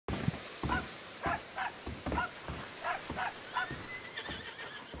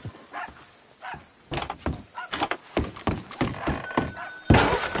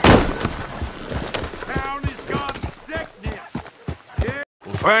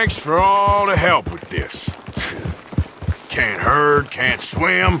Thanks for all the help with this. Can't herd, can't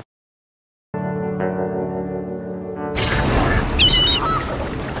swim.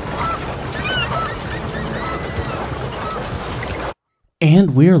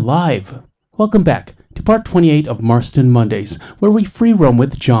 And we're live. Welcome back to part 28 of Marston Mondays, where we free roam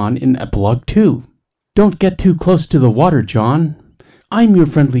with John in Epilogue 2. Don't get too close to the water, John. I'm your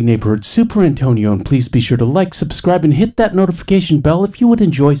friendly neighborhood Superantonio, and please be sure to like, subscribe, and hit that notification bell if you would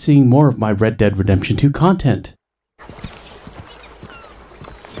enjoy seeing more of my Red Dead Redemption 2 content.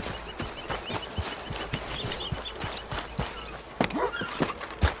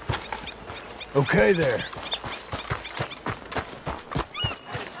 Okay there.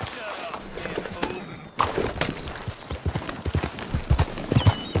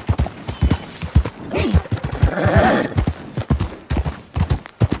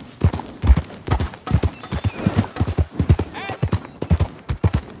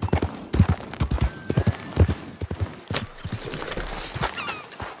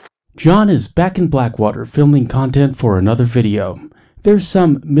 John is back in Blackwater filming content for another video. There's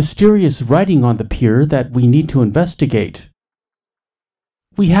some mysterious writing on the pier that we need to investigate.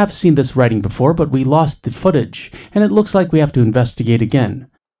 We have seen this writing before, but we lost the footage, and it looks like we have to investigate again.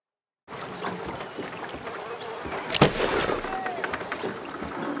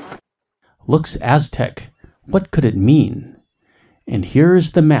 Looks Aztec. What could it mean? And here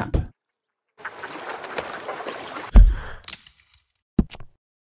is the map.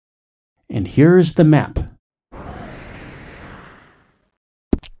 And here is the map.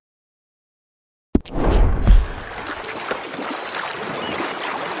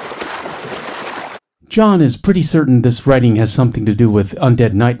 John is pretty certain this writing has something to do with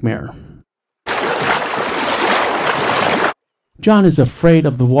Undead Nightmare. John is afraid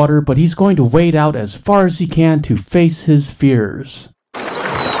of the water, but he's going to wade out as far as he can to face his fears.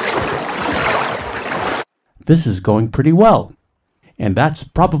 This is going pretty well. And that's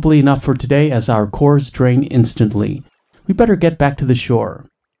probably enough for today as our cores drain instantly. We better get back to the shore.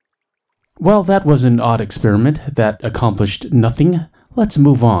 Well, that was an odd experiment that accomplished nothing. Let's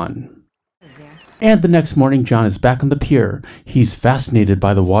move on. And the next morning, John is back on the pier. He's fascinated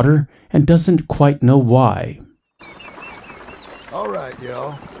by the water and doesn't quite know why. All right,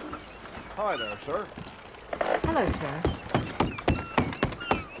 y'all. Hi there, sir. Hello, sir.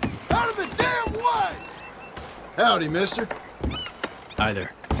 Out of the damn way! Howdy, mister. Hi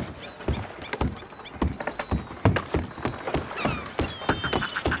there.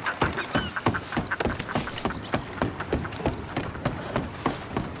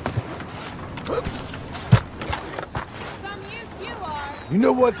 Some use you are. You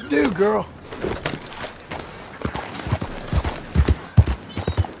know what to do, girl.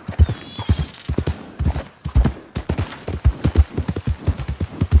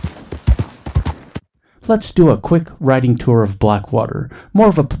 Let's do a quick riding tour of Blackwater. More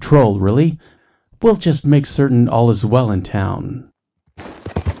of a patrol, really. We'll just make certain all is well in town.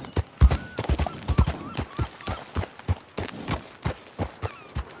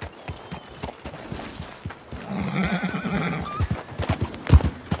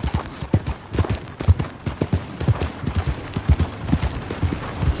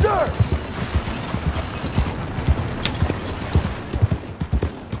 Sir!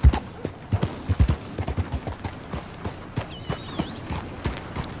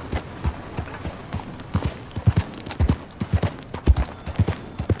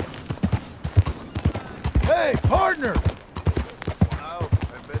 Hey, partner! Wow,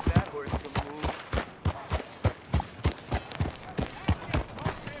 I bet that horse can move.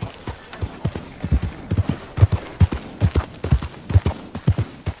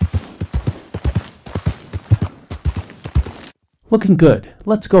 Looking good.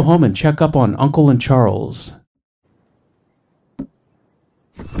 Let's go home and check up on Uncle and Charles.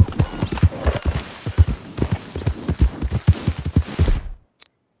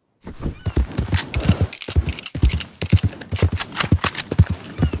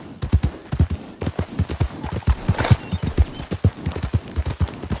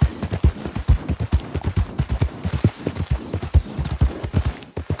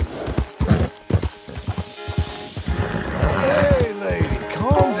 Hey, lady,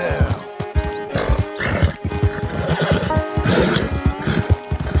 calm down.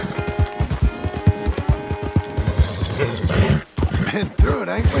 Been through it,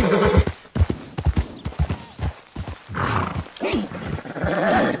 ain't we?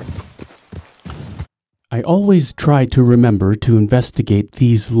 I always try to remember to investigate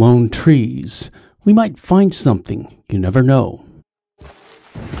these lone trees. We might find something, you never know.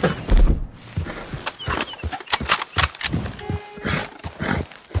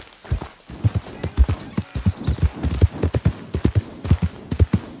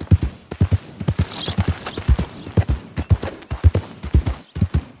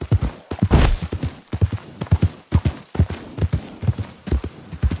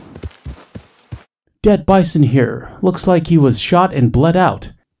 Dead bison here. Looks like he was shot and bled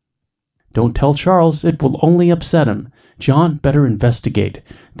out. Don't tell Charles, it will only upset him. John, better investigate.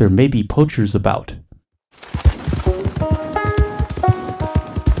 There may be poachers about.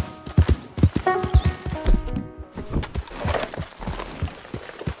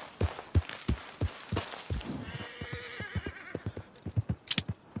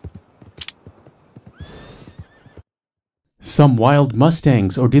 Some wild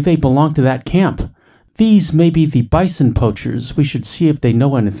mustangs, or do they belong to that camp? These may be the bison poachers. We should see if they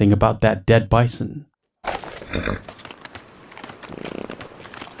know anything about that dead bison.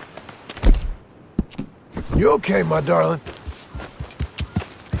 You okay, my darling?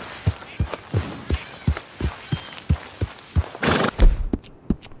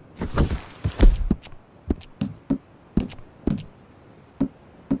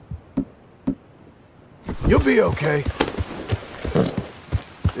 You'll be okay.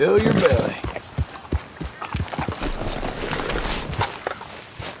 Fill your belly.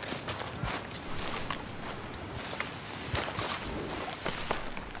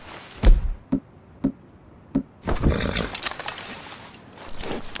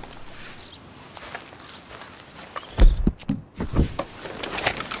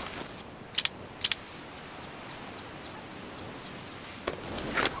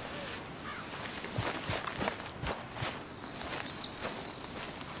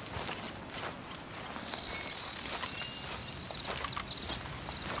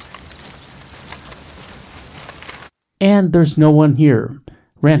 And there's no one here.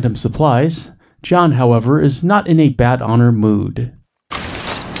 Random supplies. John, however, is not in a bad honor mood.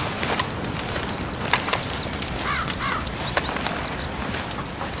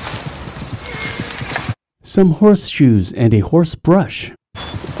 Some horseshoes and a horse brush.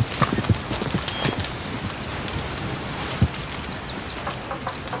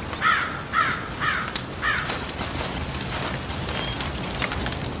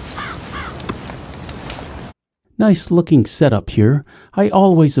 Nice looking setup here. I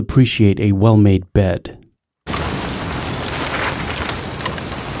always appreciate a well-made bed.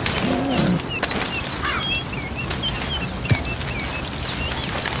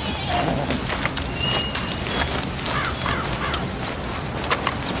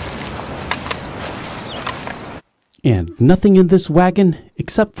 And nothing in this wagon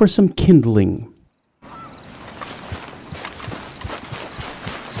except for some kindling.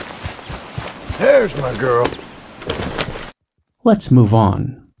 There's my girl. Let's move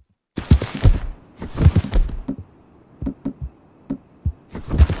on.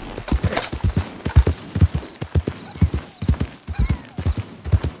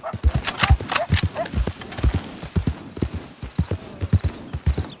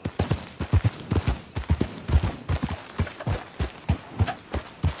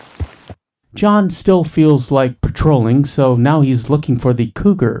 John still feels like patrolling, so now he's looking for the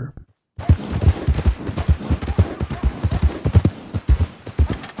cougar.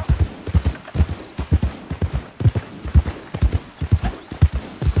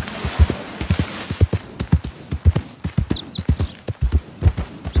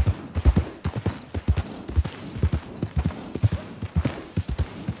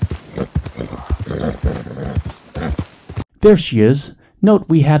 There she is. Note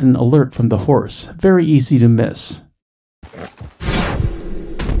we had an alert from the horse. Very easy to miss.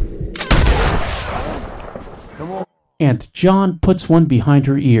 Come on. And John puts one behind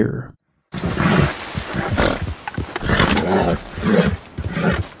her ear.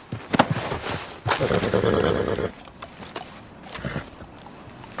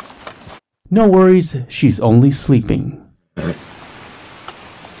 No worries, she's only sleeping.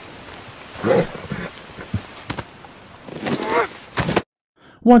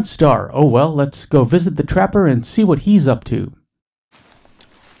 1 star. Oh well, let's go visit the trapper and see what he's up to.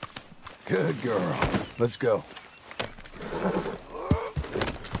 Good girl. Let's go.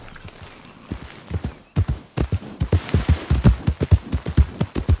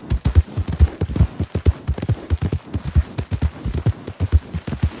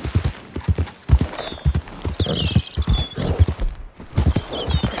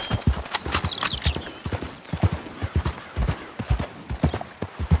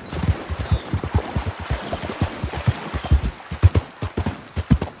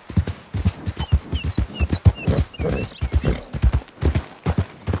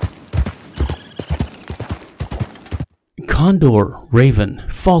 Condor, Raven,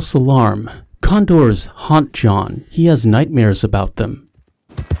 false alarm. Condors haunt John. He has nightmares about them.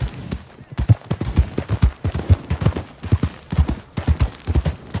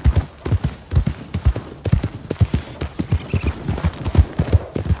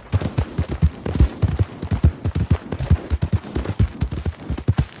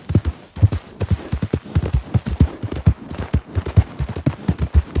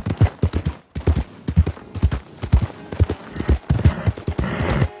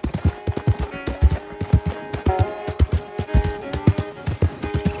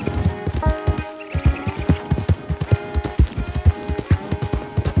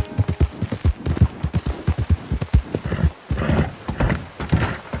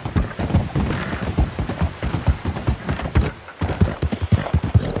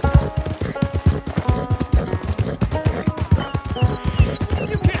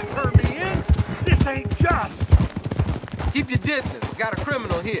 got a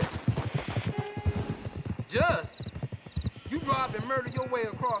criminal here. Just, you robbed and murdered your way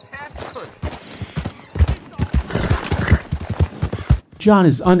across half the country. John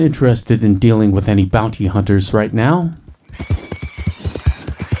is uninterested in dealing with any bounty hunters right now.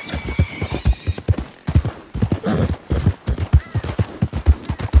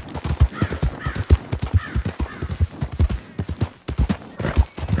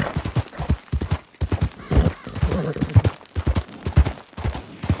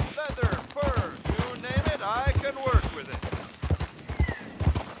 Leather, fur, you name it, I can work with it.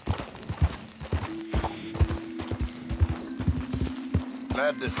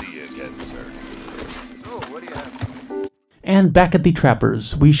 Glad to see you again, sir. So, what do you have? And back at the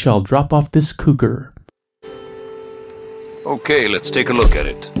Trappers, we shall drop off this cougar. Okay, let's take a look at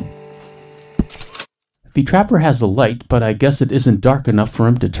it. The Trapper has a light, but I guess it isn't dark enough for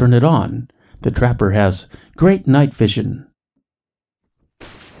him to turn it on. The Trapper has great night vision.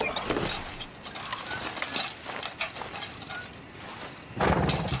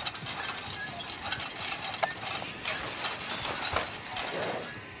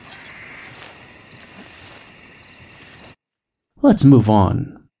 Let's move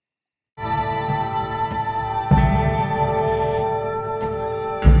on.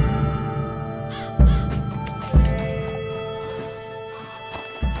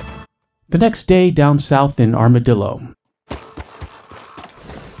 The next day down south in Armadillo.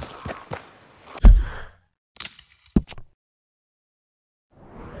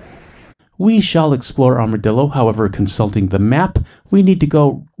 We shall explore Armadillo, however, consulting the map, we need to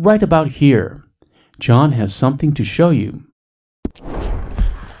go right about here. John has something to show you.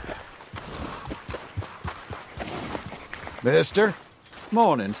 Mister?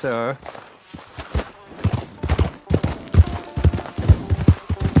 Morning, sir.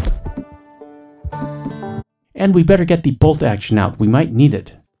 And we better get the bolt action out, we might need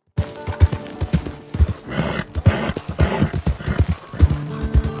it.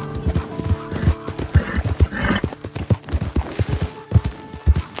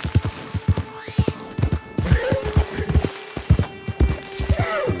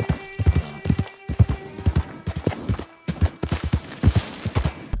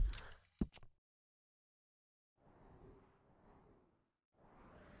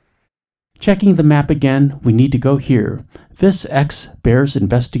 Checking the map again, we need to go here. This X bears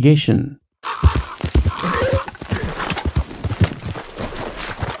investigation.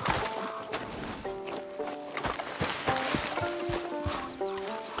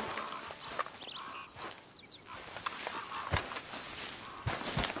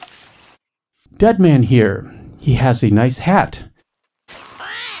 Dead man here. He has a nice hat.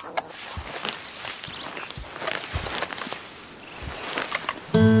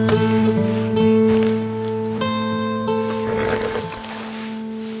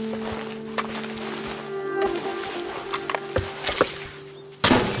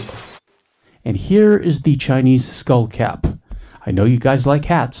 And here is the Chinese skull cap. I know you guys like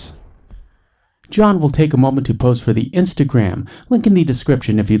hats. John will take a moment to pose for the Instagram, link in the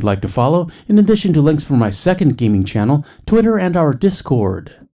description if you'd like to follow, in addition to links for my second gaming channel, Twitter, and our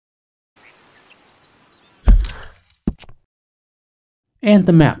Discord. And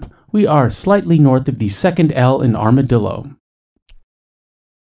the map. We are slightly north of the second L in Armadillo.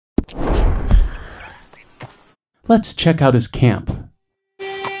 Let's check out his camp.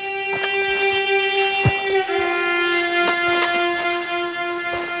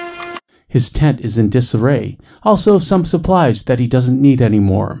 His tent is in disarray, also some supplies that he doesn't need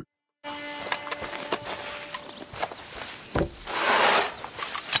anymore.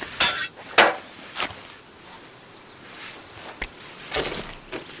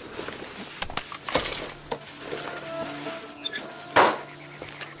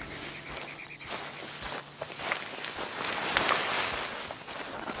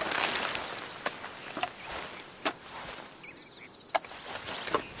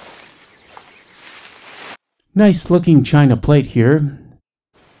 Nice looking china plate here.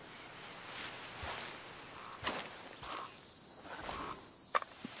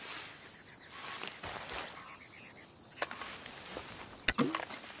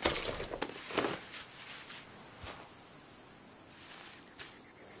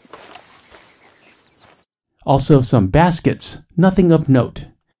 Also some baskets, nothing of note.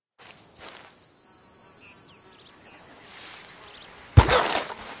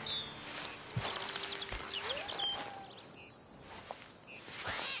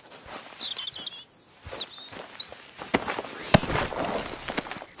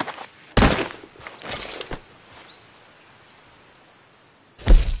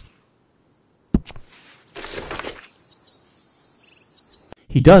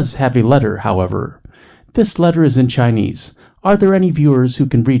 He does have a letter, however. This letter is in Chinese. Are there any viewers who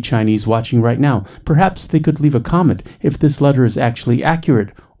can read Chinese watching right now? Perhaps they could leave a comment if this letter is actually accurate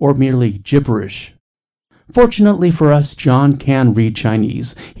or merely gibberish. Fortunately for us, John can read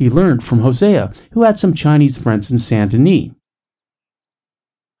Chinese. He learned from Hosea, who had some Chinese friends in Saint Denis.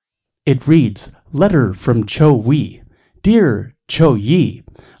 It reads, Letter from Cho Wei. Dear Cho Yi,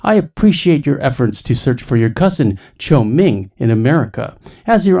 I appreciate your efforts to search for your cousin Cho Ming in America.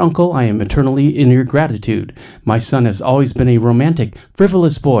 As your uncle, I am eternally in your gratitude. My son has always been a romantic,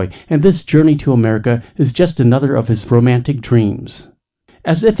 frivolous boy, and this journey to America is just another of his romantic dreams.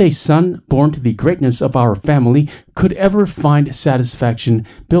 As if a son born to the greatness of our family could ever find satisfaction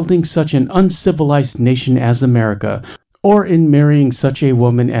building such an uncivilized nation as America, or in marrying such a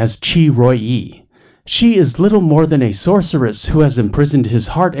woman as Chi Roi-yi. She is little more than a sorceress who has imprisoned his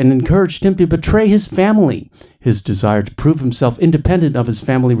heart and encouraged him to betray his family. His desire to prove himself independent of his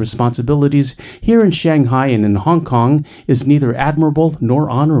family responsibilities here in Shanghai and in Hong Kong is neither admirable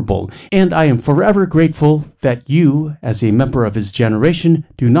nor honorable, and I am forever grateful that you, as a member of his generation,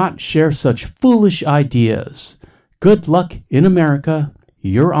 do not share such foolish ideas. Good luck in America.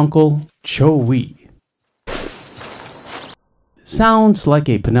 Your uncle, Cho Wei. Sounds like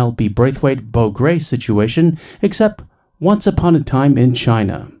a Penelope Braithwaite Beau Gray situation, except once upon a time in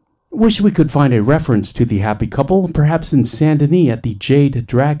China. Wish we could find a reference to the happy couple, perhaps in Saint Denis at the Jade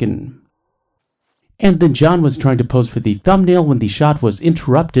Dragon. And then John was trying to pose for the thumbnail when the shot was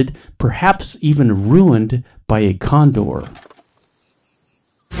interrupted, perhaps even ruined by a condor.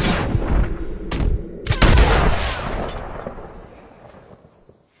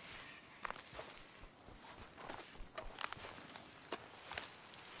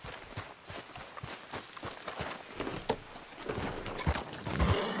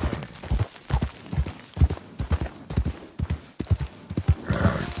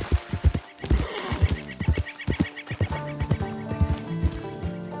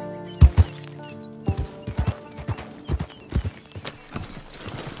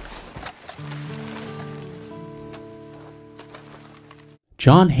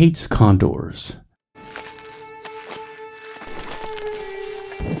 John hates condors.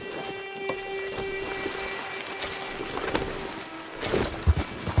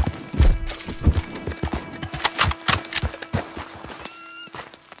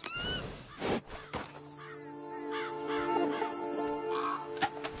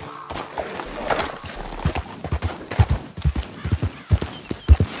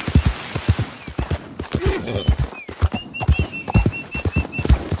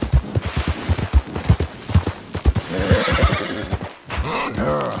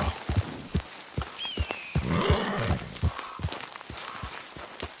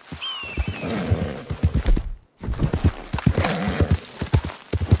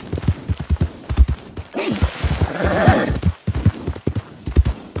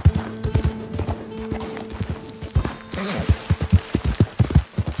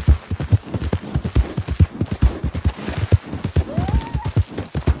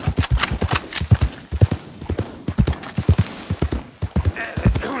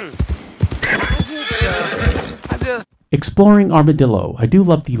 Exploring Armadillo. I do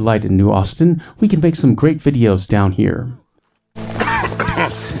love the light in New Austin. We can make some great videos down here.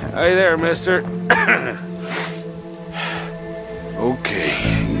 Hey there, mister.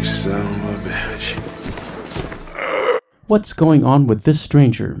 Okay, you son of a bitch. What's going on with this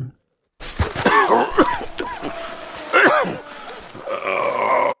stranger?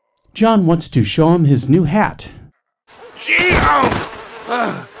 John wants to show him his new hat. Gee,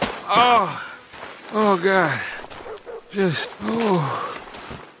 oh, God. Just,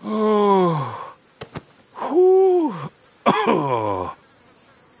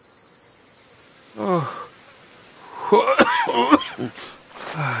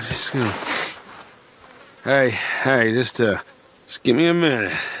 just gonna. Hey, just give me a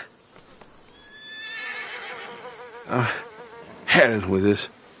minute. I'm headed with this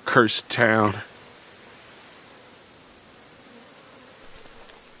cursed town.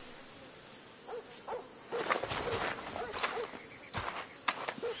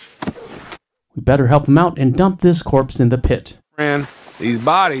 We better help him out and dump this corpse in the pit. Man, these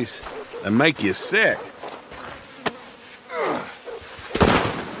bodies, they make you sick.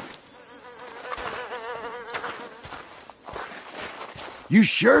 You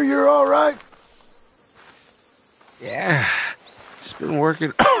sure you're all right? Yeah, just been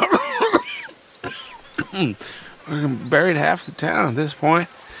working. Buried half the town at this point.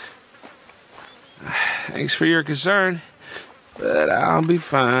 Thanks for your concern, but I'll be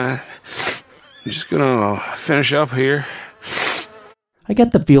fine. I'm just gonna finish up here. I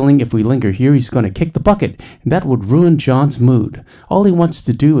get the feeling if we linger here, he's going to kick the bucket, and that would ruin John's mood. All he wants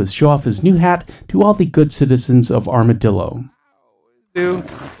to do is show off his new hat to all the good citizens of Armadillo. Dude,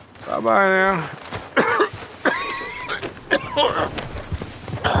 bye-bye now.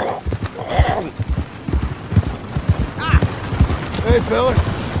 Hey, fella.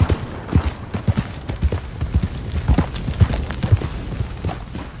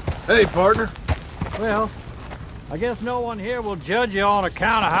 Hey, partner. Well, I guess no one here will judge you on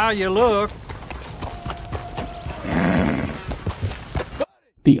account of how you look.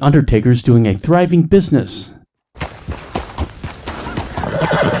 The Undertaker's doing a thriving business.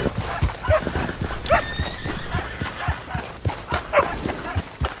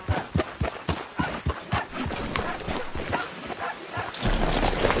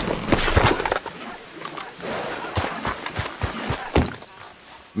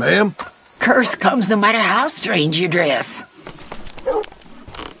 Ma'am? Curse comes no matter how strange you dress.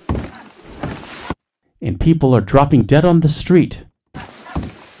 And people are dropping dead on the street.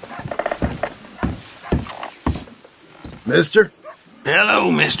 Mister?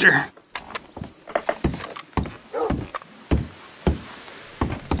 Hello, mister.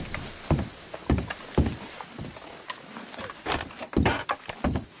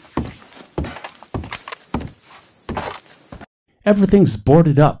 Everything's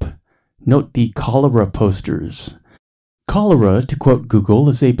boarded up. Note the cholera posters. Cholera, to quote Google,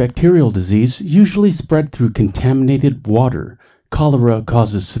 is a bacterial disease usually spread through contaminated water. Cholera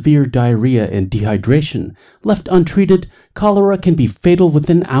causes severe diarrhea and dehydration. Left untreated, cholera can be fatal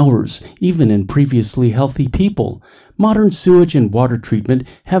within hours, even in previously healthy people. Modern sewage and water treatment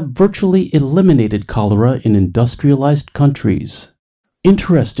have virtually eliminated cholera in industrialized countries.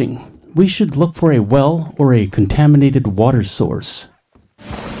 Interesting. We should look for a well or a contaminated water source.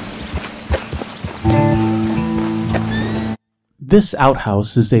 This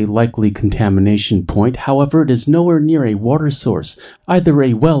outhouse is a likely contamination point, however, it is nowhere near a water source, either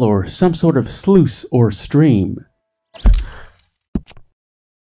a well or some sort of sluice or stream.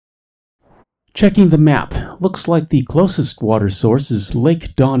 Checking the map, looks like the closest water source is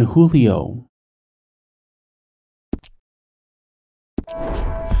Lake Don Julio.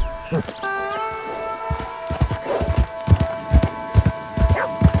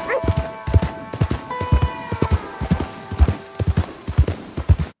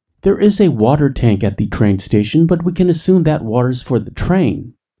 There is a water tank at the train station, but we can assume that water's for the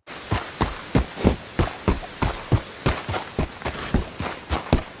train.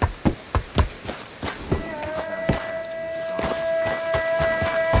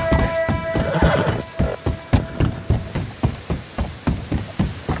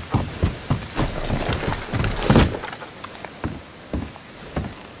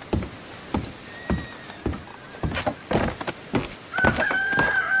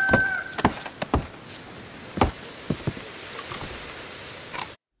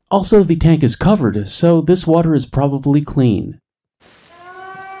 Also, the tank is covered, so this water is probably clean.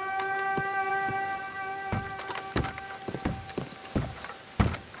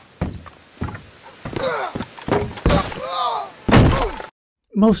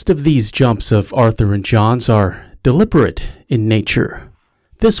 Most of these jumps of Arthur and John's are deliberate in nature.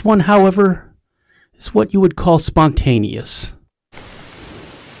 This one, however, is what you would call spontaneous.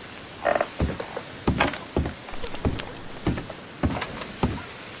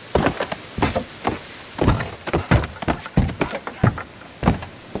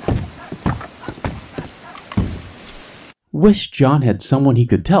 Wish John had someone he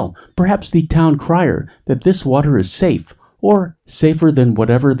could tell, perhaps the town crier, that this water is safe, or safer than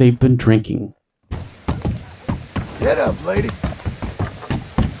whatever they've been drinking. Get up, lady.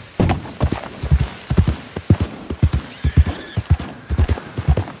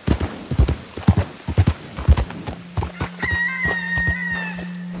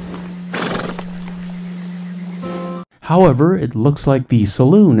 However, it looks like the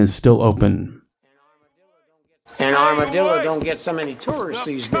saloon is still open. And Armadillo don't get so many tourists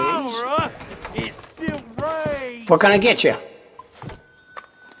these days. It's still rain. What can I get you?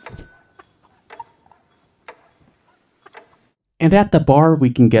 And at the bar, we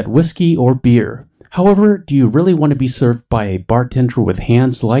can get whiskey or beer. However, do you really want to be served by a bartender with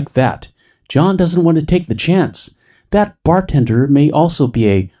hands like that? John doesn't want to take the chance. That bartender may also be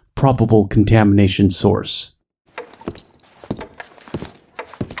a probable contamination source.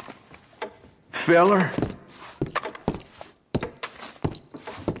 Feller?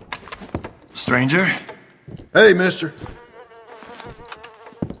 Stranger? Hey, mister.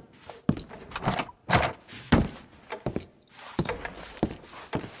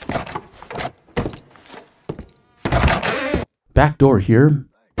 back door here.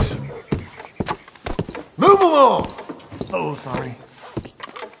 Move along! So sorry.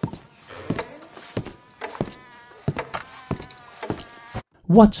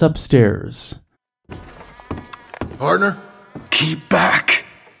 What's upstairs? Partner? Keep back.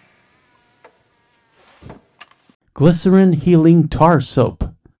 Glycerin healing tar soap.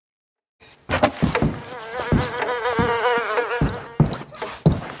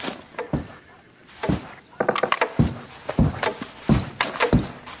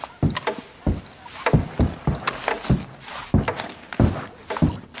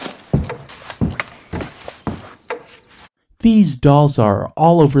 These dolls are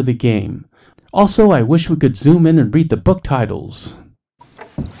all over the game. Also, I wish we could zoom in and read the book titles.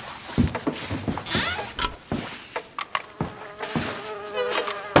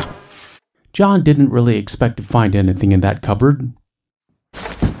 John didn't really expect to find anything in that cupboard.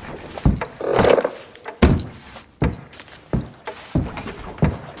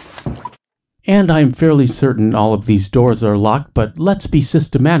 And I'm fairly certain all of these doors are locked, but let's be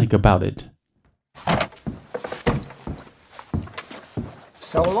systematic about it.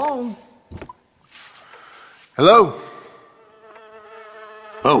 So long. Hello?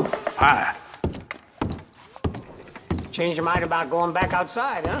 Oh, hi. Changed your mind about going back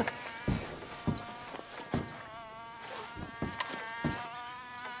outside, huh?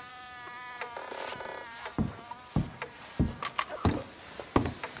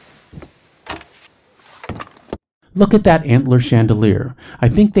 Look at that antler chandelier. I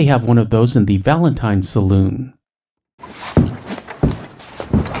think they have one of those in the Valentine's Saloon.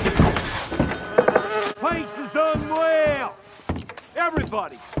 Place is unwell.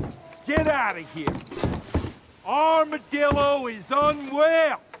 Everybody, get out of here. Armadillo is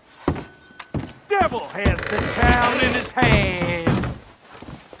unwell. Devil has the town in his hand.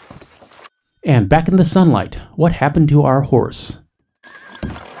 And back in the sunlight, what happened to our horse?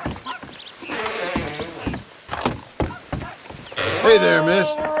 Hey there,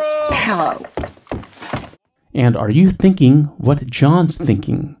 miss. Hello. And are you thinking what John's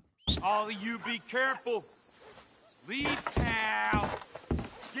thinking? All of you be careful. Leave town.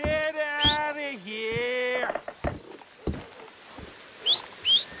 Get out of here.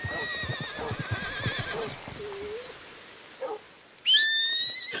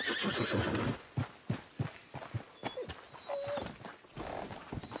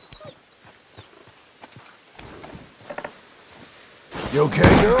 You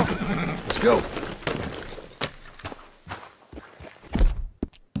okay, girl? Let's go.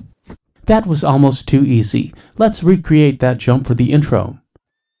 That was almost too easy. Let's recreate that jump for the intro.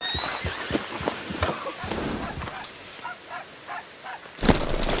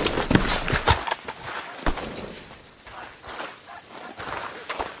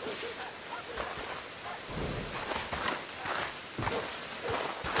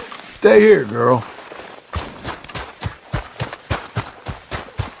 Stay here, girl.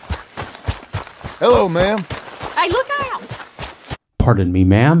 Hello, ma'am. Hey, look out! Pardon me,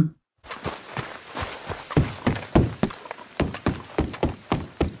 ma'am.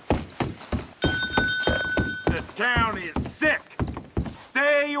 The town is sick.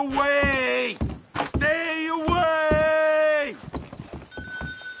 Stay away. Stay away.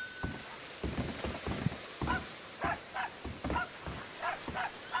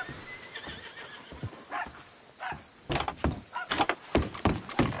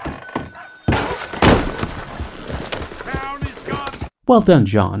 Town is gone. Well done,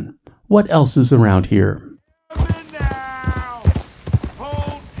 John. What else is around here? Now.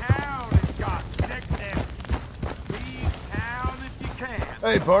 Whole town has got sickness. Leave town if you can.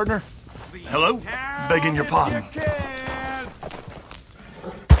 Hey, partner. Leave Hello? town Begging your if pardon. you can.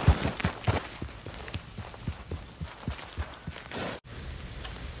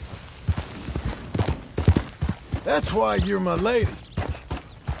 That's why you're my lady.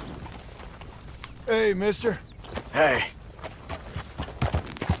 Hey, mister. Hey.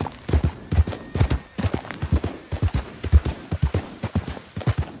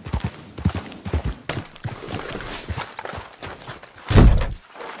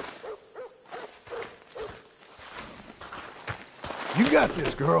 You got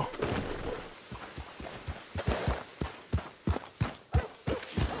this, girl.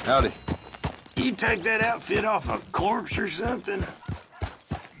 Howdy. You take that outfit off a corpse or something?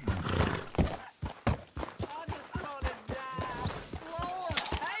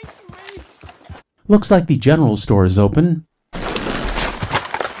 Looks like the general store is open.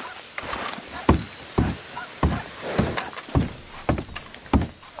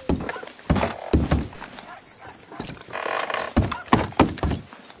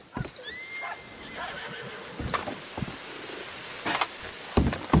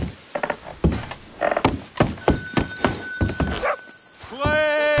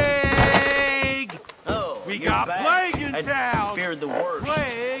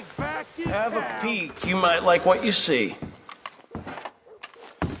 you might like what you see.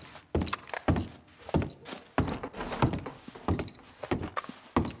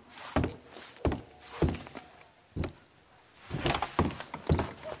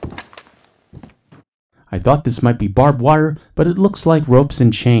 I thought this might be barbed wire, but it looks like ropes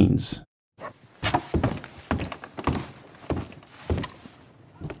and chains.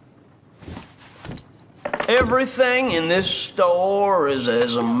 Everything in this store is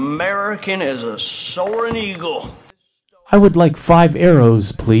as American as a soaring eagle. I would like 5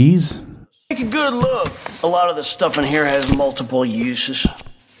 arrows, please. Take a good look. A lot of the stuff in here has multiple uses.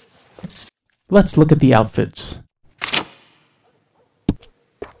 Let's look at the outfits.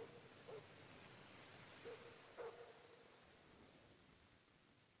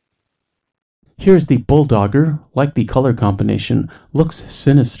 Here's the bulldogger, like the color combination, looks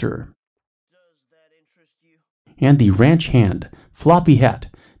sinister. And the ranch hand, floppy hat,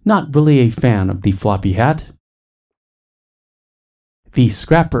 not really a fan of the floppy hat. The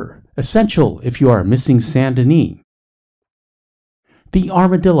scrapper, essential if you are missing Saint Denis. The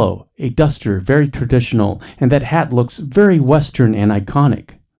armadillo, a duster, very traditional, and that hat looks very Western and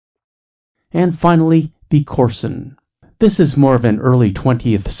iconic. And finally, the Corson. This is more of an early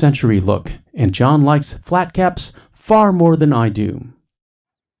 20th century look, and John likes flat caps far more than I do.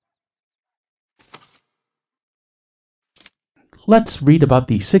 Let's read about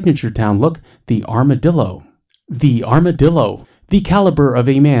the signature town look, the Armadillo. The Armadillo. The caliber of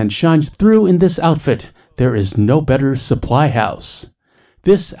a man shines through in this outfit. There is no better supply house.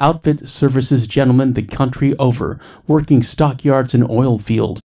 This outfit services gentlemen the country over, working stockyards and oil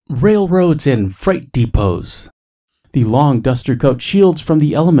fields, railroads and freight depots. The long duster coat shields from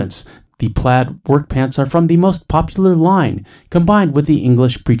the elements. The plaid work pants are from the most popular line, combined with the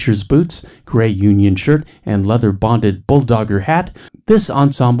English preacher's boots, gray union shirt, and leather-bonded bulldogger hat. This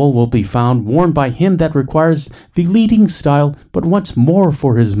ensemble will be found worn by him that requires the leading style but wants more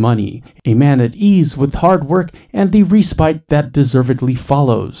for his money, a man at ease with hard work and the respite that deservedly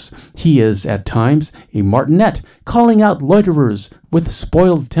follows. He is, at times, a martinet, calling out loiterers with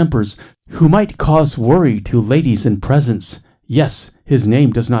spoiled tempers who might cause worry to ladies in presence. Yes, his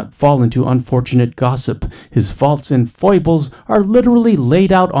name does not fall into unfortunate gossip. His faults and foibles are literally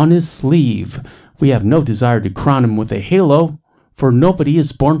laid out on his sleeve. We have no desire to crown him with a halo, for nobody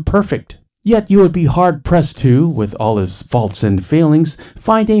is born perfect. Yet you would be hard-pressed to, with all his faults and failings,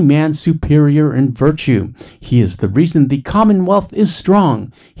 find a man superior in virtue. He is the reason the Commonwealth is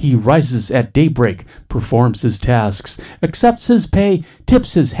strong. He rises at daybreak, performs his tasks, accepts his pay,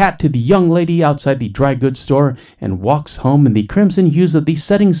 tips his hat to the young lady outside the dry goods store, and walks home in the crimson hues of the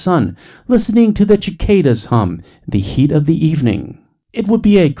setting sun, listening to the cicadas hum in the heat of the evening. It would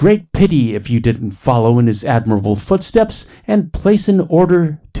be a great pity if you didn't follow in his admirable footsteps and place an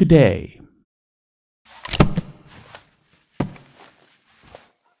order today.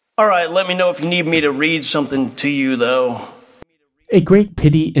 All right, let me know if you need me to read something to you, though. A great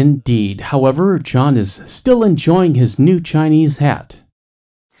pity indeed. However, John is still enjoying his new Chinese hat.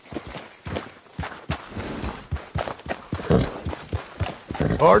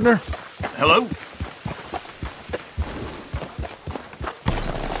 Partner? Hello?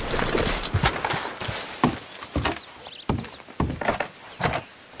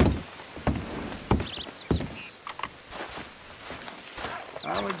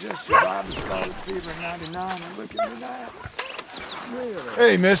 I would just survive the scarlet fever in '99 and look at me now. Really?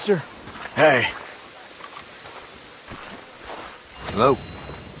 Hey, mister. Hey. Hello?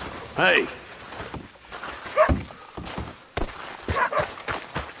 Hey.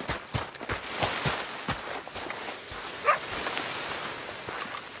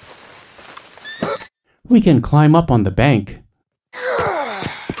 We can climb up on the bank.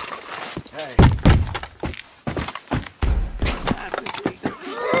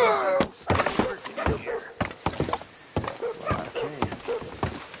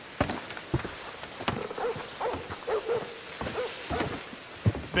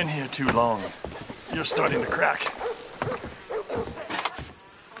 Been here too long. You're starting to crack.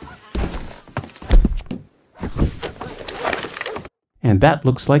 And that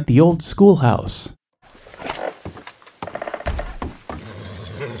looks like the old schoolhouse.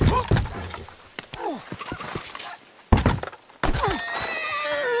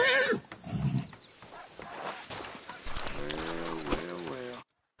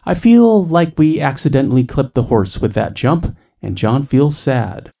 I feel like we accidentally clipped the horse with that jump, and John feels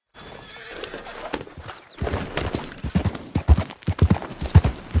sad.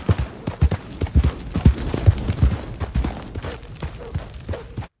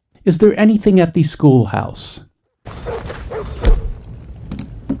 Is there anything at the schoolhouse?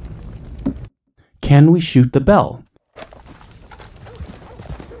 can we shoot the bell?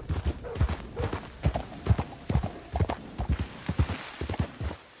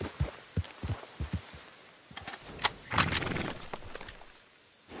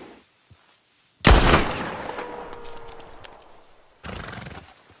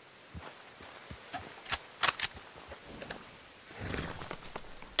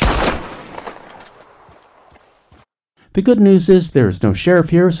 The good news is there is no sheriff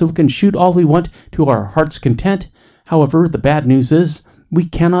here, so we can shoot all we want to our heart's content. However, the bad news is we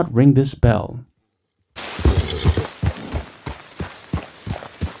cannot ring this bell.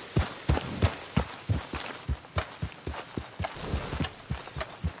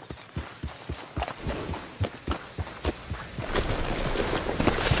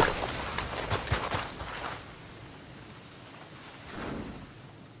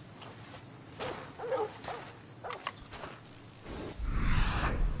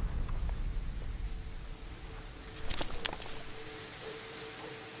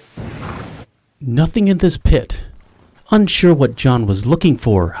 Nothing in this pit. Unsure what John was looking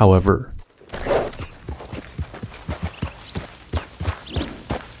for, however.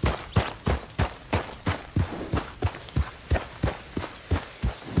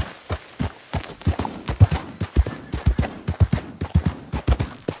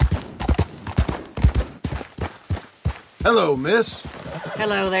 Hello, miss.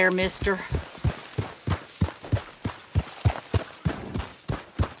 Hello there, mister.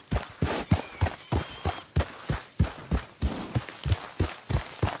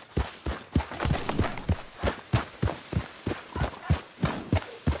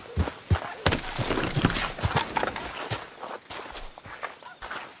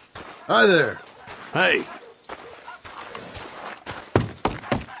 Hi there. Hey.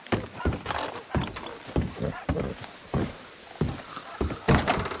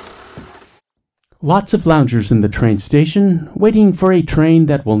 Lots of loungers in the train station, waiting for a train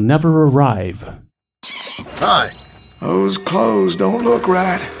that will never arrive. Hi. Those clothes don't look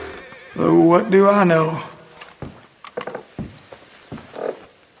right. Though what do I know?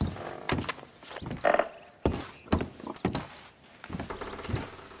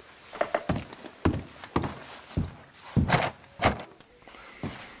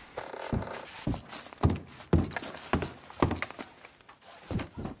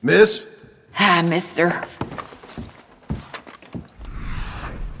 Miss? Hi, mister.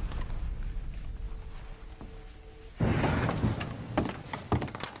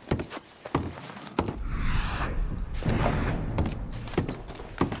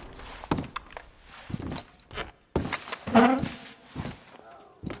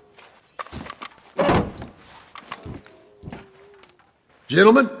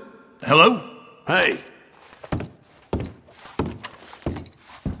 Gentlemen? Hello? Hey.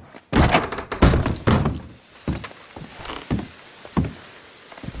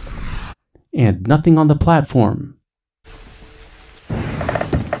 And nothing on the platform.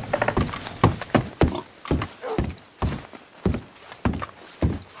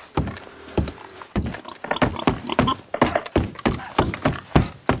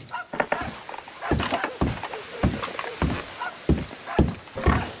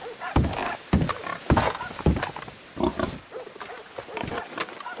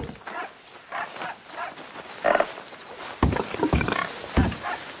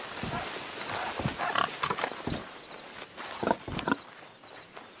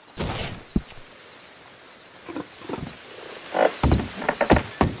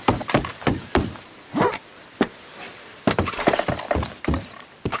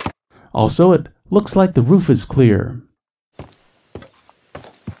 Also, it looks like the roof is clear.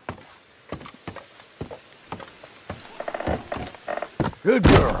 Good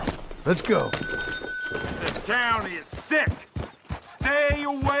girl. Let's go. The town is sick. Stay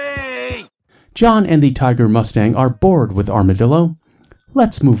away. John and the Tiger Mustang are bored with Armadillo.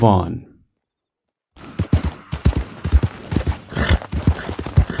 Let's move on.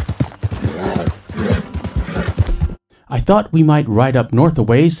 I thought we might ride up north a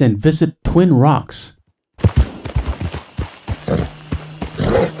ways and visit Twin Rocks.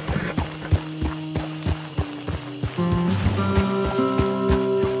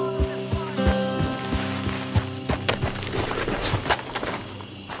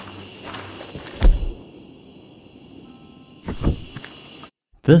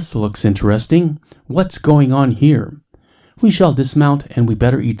 This looks interesting. What's going on here? We shall dismount and we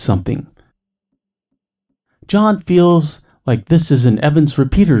better eat something. John feels like this is an Evans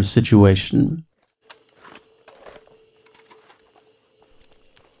Repeaters situation.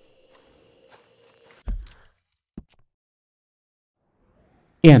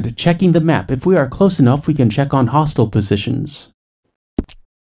 And checking the map. If we are close enough, we can check on hostile positions.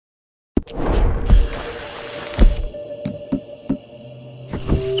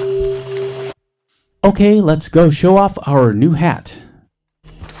 Okay, let's go show off our new hat.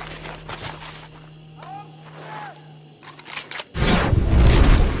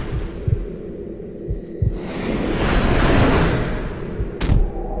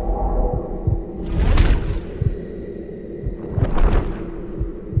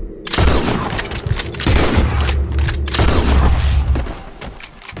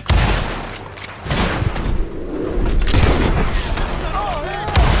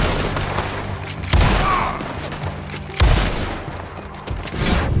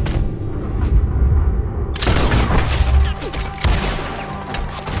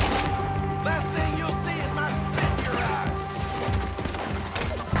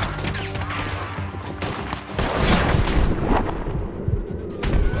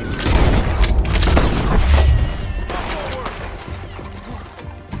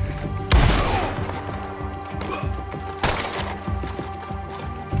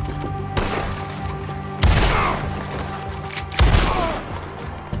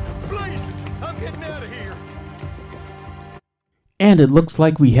 And it looks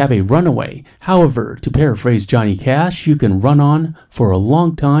like we have a runaway. However, to paraphrase Johnny Cash, you can run on for a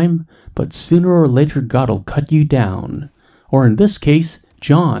long time, but sooner or later God'll cut you down. Or in this case,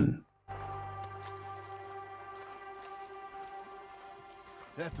 John.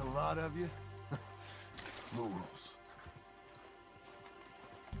 That's a lot of you. Fools.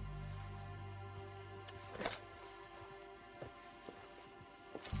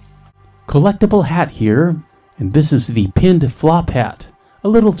 Collectible hat here. And this is the pinned flop hat, a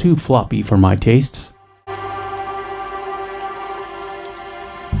little too floppy for my tastes.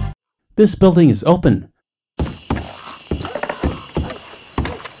 This building is open.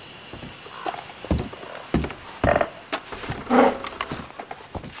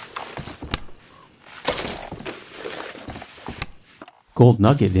 Gold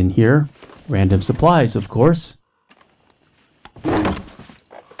nugget in here, random supplies of course.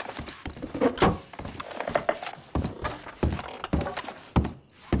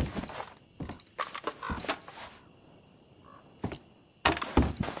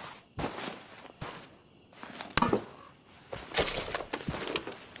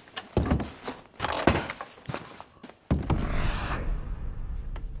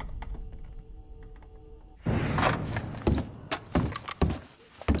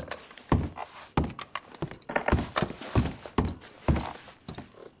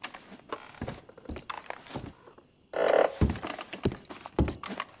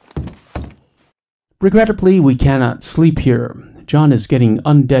 Regrettably, we cannot sleep here. John is getting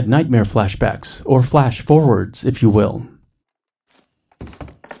undead nightmare flashbacks, or flash forwards, if you will.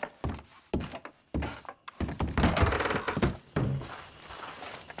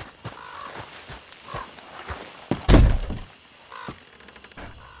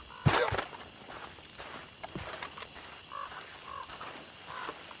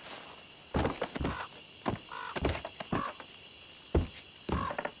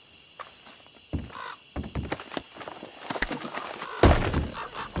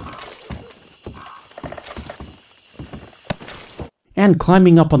 And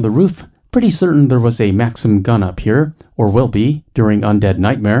climbing up on the roof, pretty certain there was a Maxim gun up here, or will be, during Undead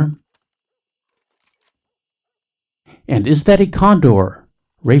Nightmare. And is that a condor?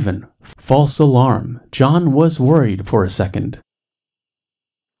 Raven. False alarm. John was worried for a second.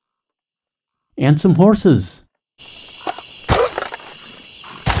 And some horses.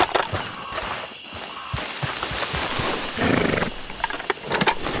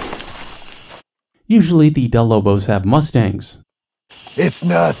 Usually the Del Lobos have Mustangs. It's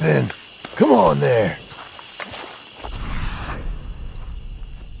nothing. Come on there.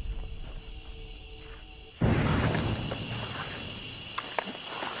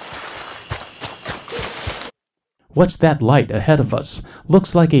 What's that light ahead of us?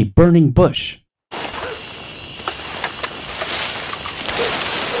 Looks like a burning bush.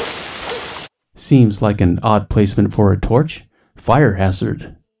 Seems like an odd placement for a torch. Fire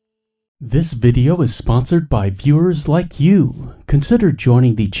hazard. This video is sponsored by viewers like you. Consider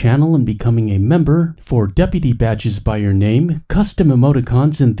joining the channel and becoming a member for deputy badges by your name, custom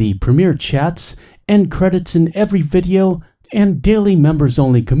emoticons in the premiere chats, end credits in every video, and daily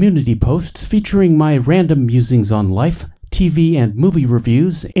members-only community posts featuring my random musings on life, TV and movie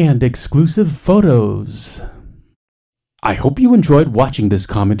reviews, and exclusive photos. I hope you enjoyed watching this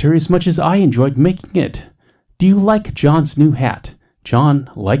commentary as much as I enjoyed making it. Do you like John's new hat? John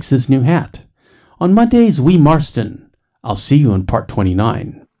likes his new hat. On Mondays, we Marston. I'll see you in part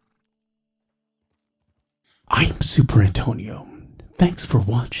 29. I'm Super Antonio. Thanks for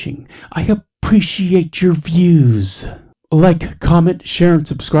watching. I appreciate your views. Like, comment, share, and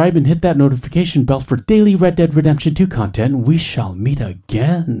subscribe, and hit that notification bell for daily Red Dead Redemption 2 content. We shall meet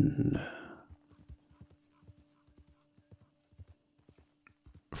again.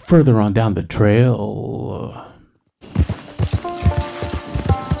 Further on down the trail.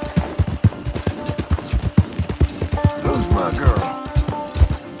 Who's my girl?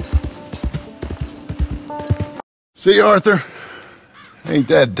 See, Arthur? Ain't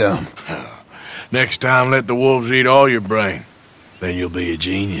that dumb. Next time, let the wolves eat all your brain. Then you'll be a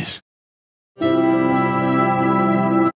genius.